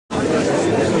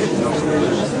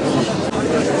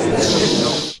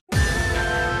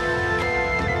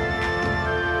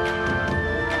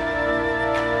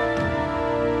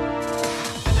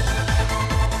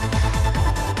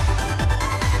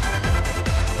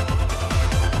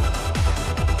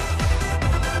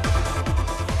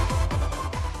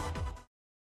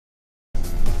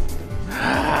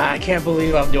can't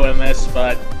believe I'm doing this,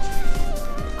 but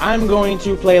I'm going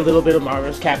to play a little bit of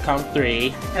Marvel's Capcom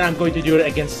 3, and I'm going to do it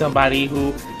against somebody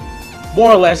who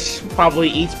more or less probably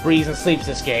eats, breathes, and sleeps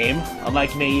this game,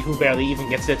 unlike me, who barely even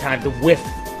gets the time to whiff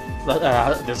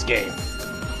this game.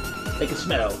 Like a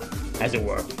smell, as it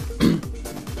were.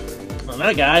 Well,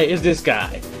 that guy is this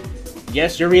guy.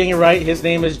 Yes, you're reading it right. His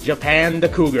name is Japan the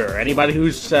Cougar. Anybody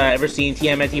who's ever seen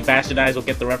TMNT Bastardized will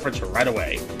get the reference right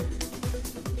away.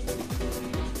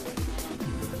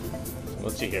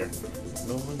 Let's see here.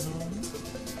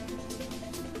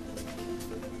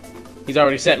 He's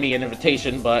already sent me an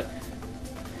invitation, but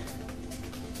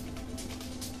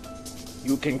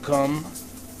you can come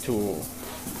to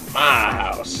my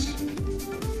house.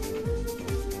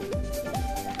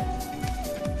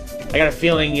 I got a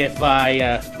feeling if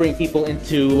I bring people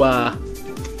into a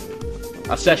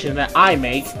session that I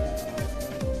make,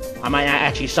 I might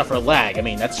actually suffer lag. I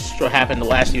mean, that's what happened the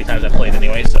last few times I played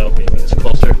anyway, so maybe it's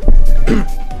closer.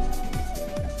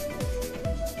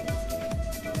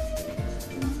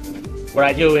 What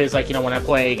I do is, like, you know, when I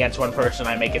play against one person,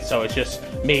 I make it so it's just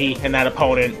me and that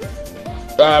opponent.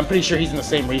 I'm pretty sure he's in the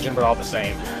same region, but all the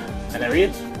same. And there he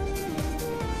is.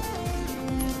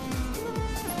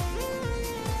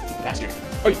 Bastard.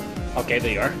 Oh, okay,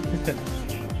 there you are.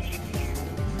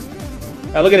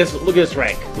 Look at this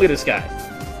rank. Look at this guy.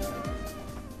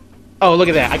 Oh, look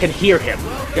at that. I can hear him.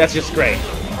 That's just great.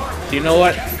 So you know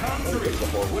what?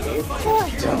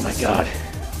 Oh my god.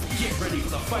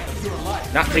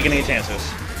 Not taking any chances.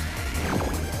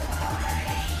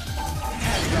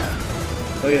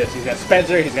 Look at this. He's got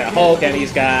Spencer, he's got Hulk, and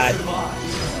he's got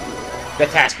the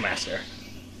Taskmaster.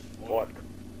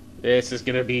 This is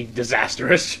gonna be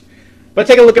disastrous. But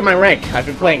take a look at my rank. I've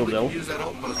been playing a little.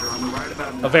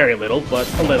 A very little, but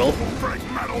a little.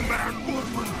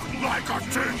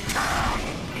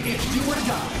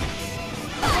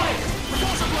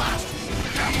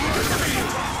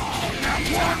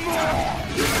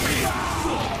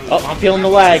 Oh, I'm feeling the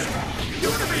lag.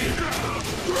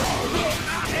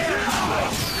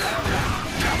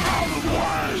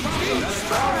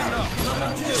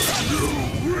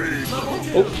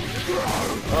 Oh.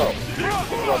 Oh.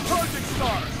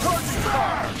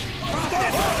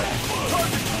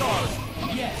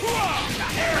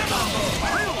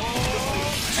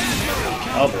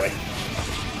 Oh boy.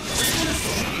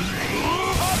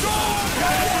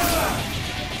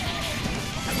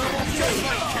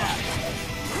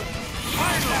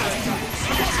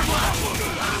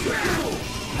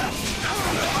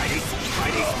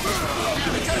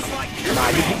 Nah,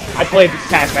 I played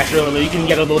Taskmaster earlier. You can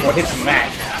get a little more hits than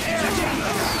that.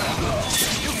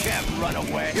 You can't run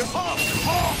away.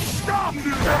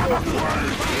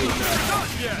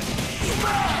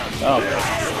 Oh,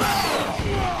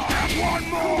 One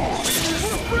more.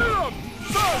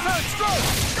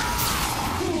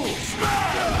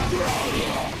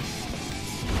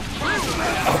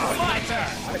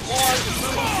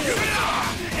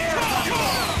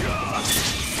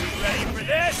 Ready for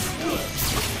this?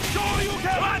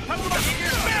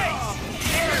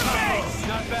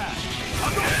 Not bad.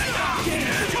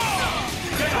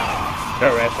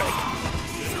 terrific.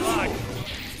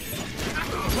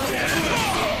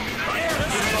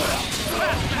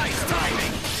 Nice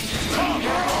timing.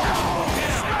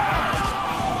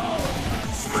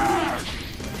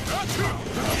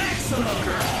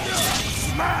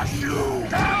 Smash you!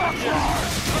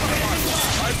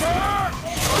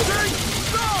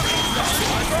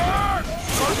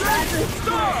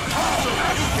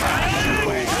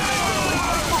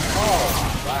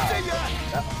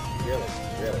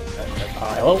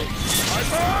 Hello?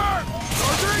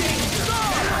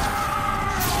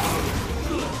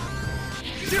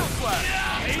 Shield flash!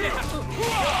 Shield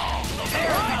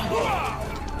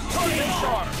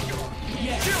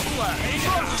flash!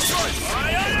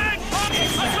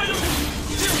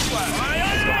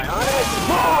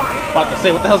 About to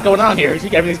say, what the hell's going on here?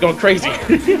 Everything's going crazy.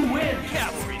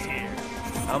 Cavalry's here.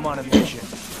 I'm on a mission.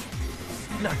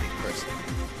 Nothing personal.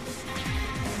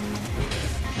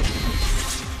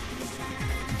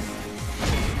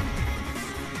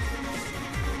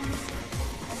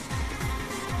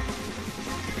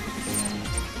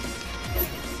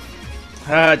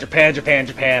 Japan, Japan,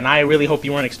 Japan. I really hope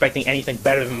you weren't expecting anything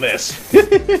better than this.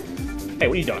 Hey,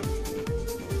 what are you doing?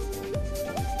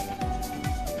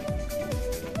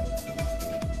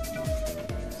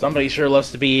 Somebody sure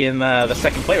loves to be in the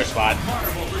second player spot.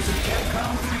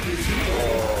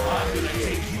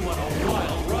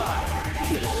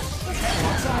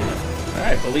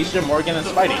 Alright, Felicia, Morgan, and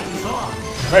Spidey.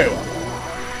 Very well.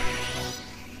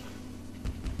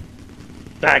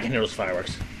 I can hear those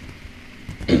fireworks.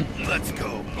 Let's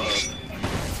go, bub.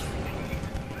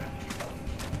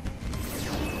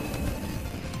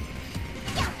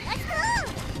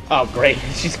 Oh, great.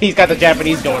 He's got the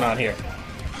Japanese going on here.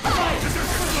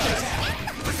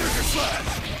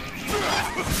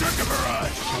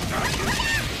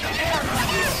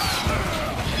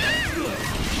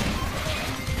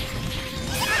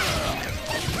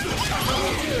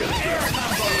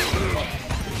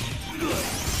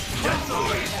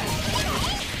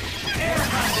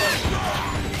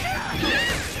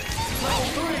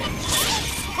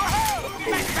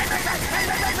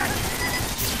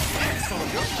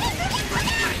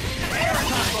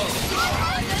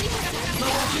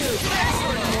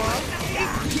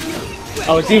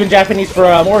 Oh, it's even Japanese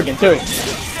for Morgan, too.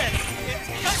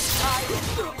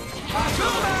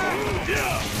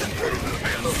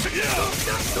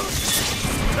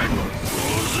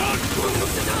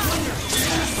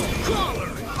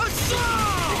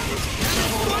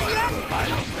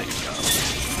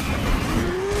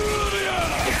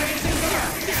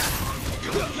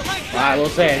 I will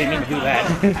say, I didn't mean to do that.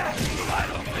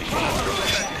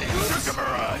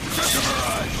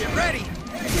 Get ready!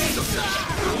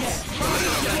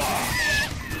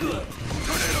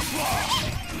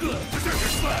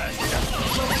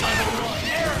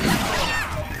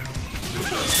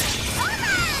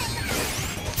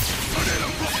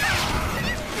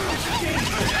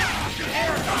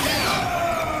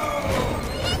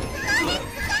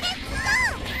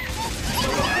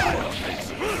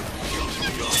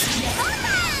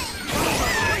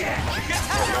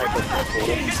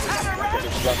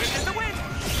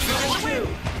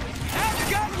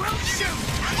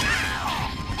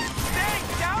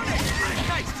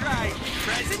 Nice try.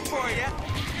 Present for you.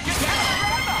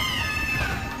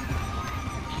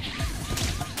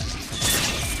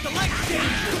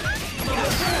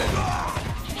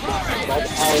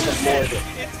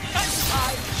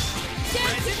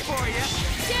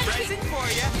 Present for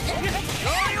you.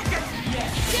 Oh, you get.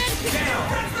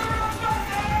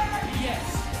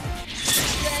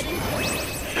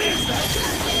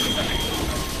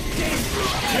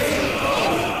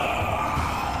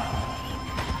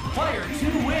 Fire to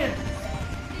win.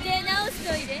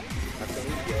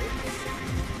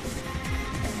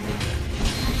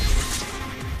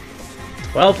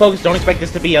 Well, folks, don't expect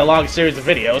this to be a long series of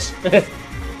videos.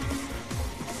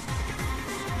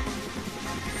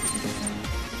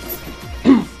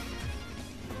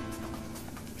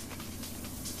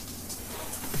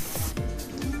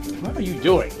 What are you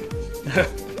doing?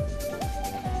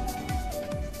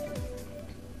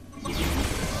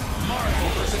 Marvel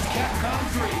vs. Capcom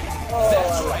 3.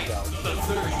 That's right, the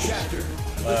third chapter.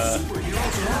 The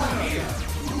superheroes are all here.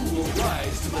 Who will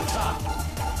rise to the top?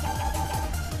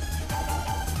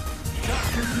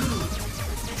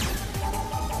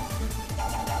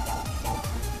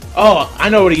 Oh, I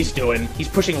know what he's doing. He's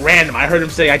pushing random. I heard him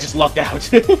say I just lucked out.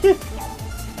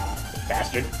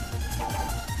 Bastard.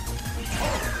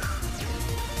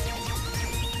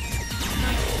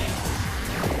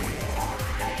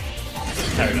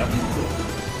 There we go.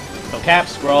 So Cap,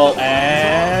 Scroll,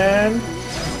 and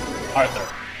Arthur.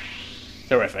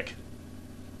 Terrific.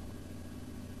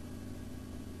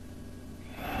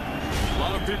 A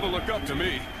lot of people look up to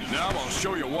me. Now I'll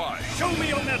show you why. Show me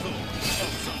your mettle. Oh,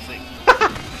 something.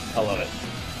 I love it.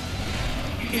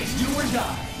 It's do or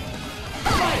die.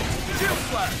 Fight! Shield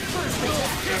flash. First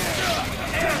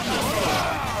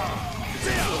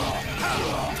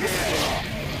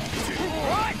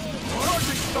What?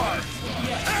 Charging star.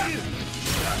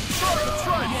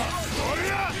 Strike.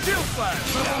 Shield flash.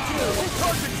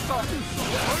 Charging star.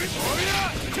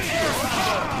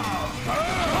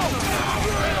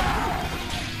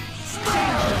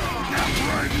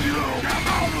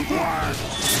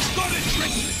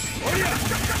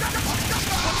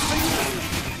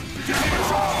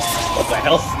 What the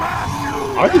hell?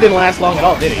 Arthur didn't last long at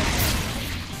all, did he?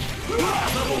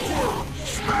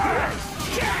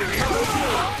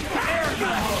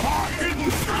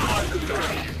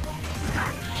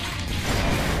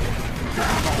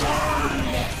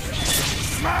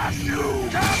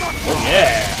 Oh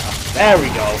yeah! There we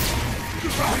go.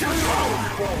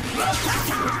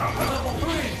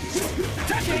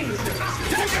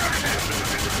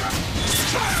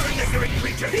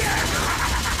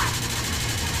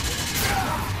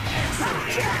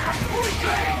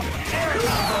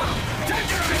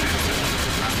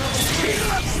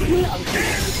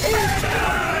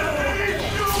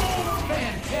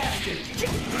 fantastic.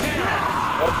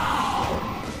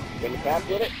 Can you cap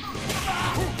with it?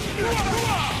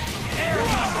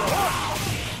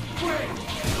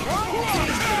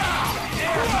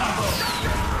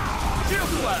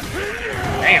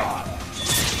 Damn.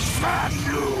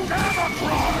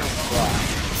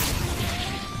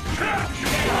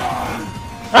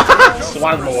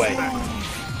 swatted him away.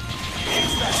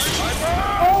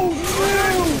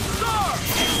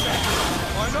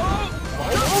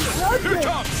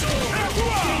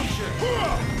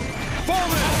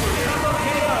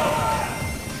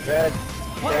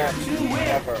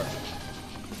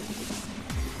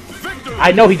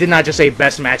 I know he did not just say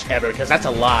best match ever, because that's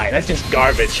a lie. That's just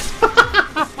garbage.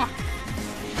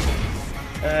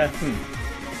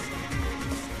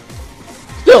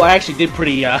 Still, I actually did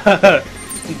pretty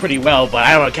pretty well, but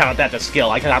I don't count that to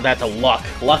skill. I count that to luck.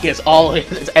 Luck is all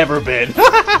it's ever been.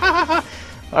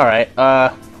 Alright,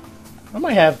 I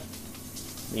might have...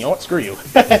 You know what? Screw you.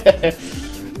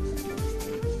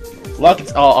 Luck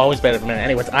is always better than minute.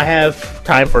 Anyways, I have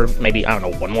time for maybe, I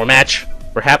don't know, one more match,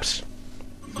 perhaps?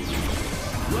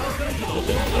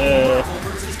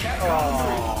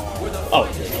 Oh.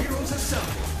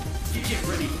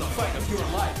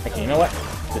 Okay, you know what?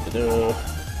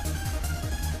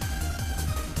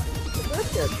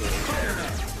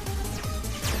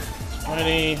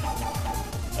 20.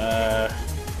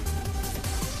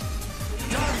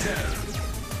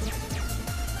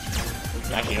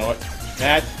 Actually, you know what?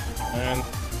 That and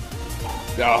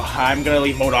I'm gonna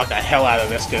leave MODOK the hell out of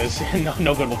this because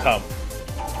no good will come.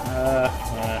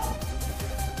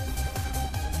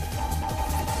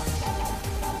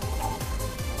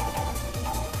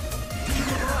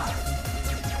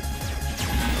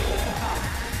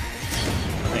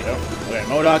 There you go. Okay,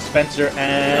 MODOK, Spencer,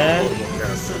 and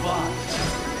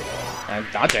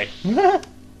Dante.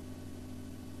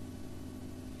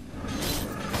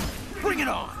 Bring it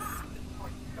on!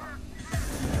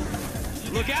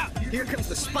 Look out! Here comes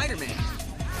the Spider-Man!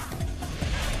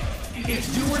 It's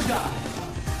do or die.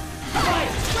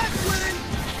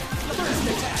 First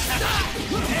attack.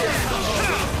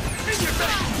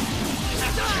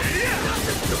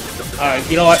 Alright,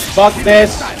 you know what? Fuck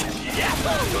this!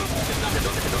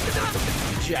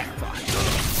 Jackpot!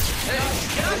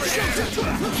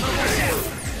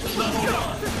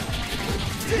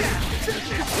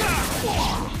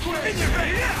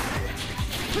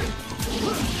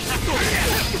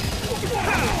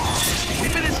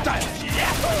 Keep it in style!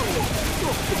 Jackpot!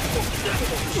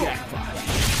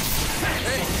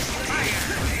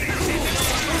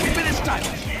 Keep it in style!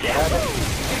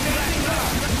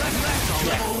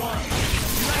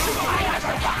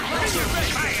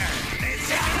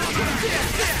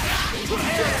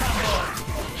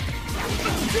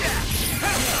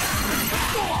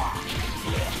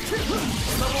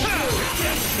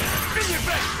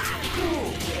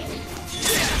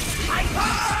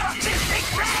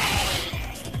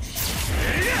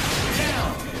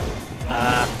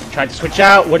 Tried to switch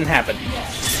out, wouldn't happen.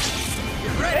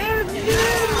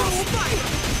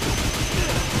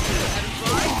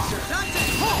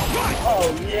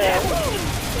 Oh, yeah.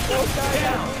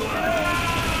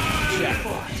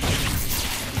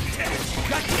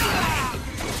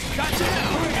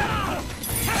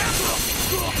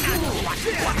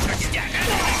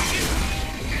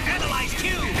 Analyze Q!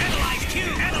 Analyze Q!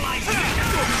 Analyze Q!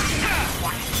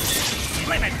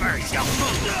 Limit burst, yo!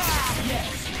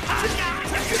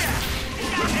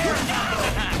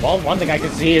 Well, one thing I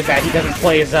can see is that he doesn't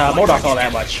play his MODOK all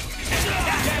that much.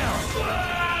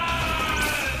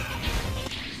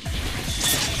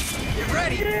 Get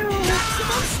ready!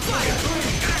 Maximum Spider!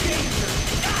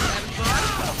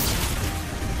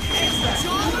 It's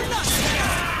all or nothing!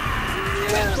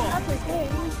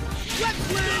 Web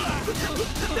swing!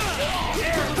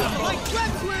 Like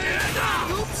web swing!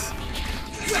 Oops!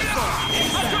 Web ball!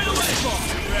 I'm trying to web ball!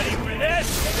 Ready for this?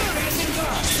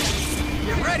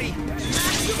 Get ready!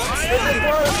 Maximum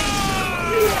Spider!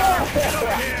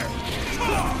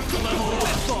 Level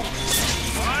web ball!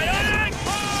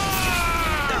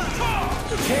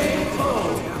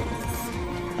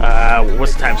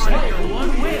 What's the time set?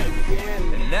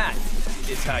 And that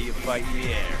is how you fight in the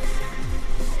air.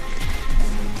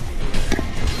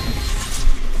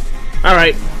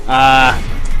 Alright,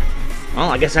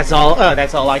 well, I guess that's all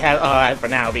I have for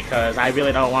now, because I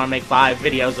really don't want to make 5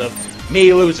 videos of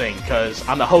me losing, because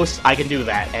I'm the host, I can do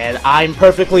that, and I'm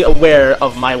perfectly aware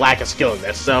of my lack of skill in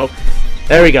this, so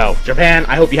there we go. Japan,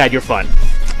 I hope you had your fun.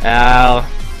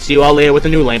 See you all later with the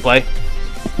new Lameplay.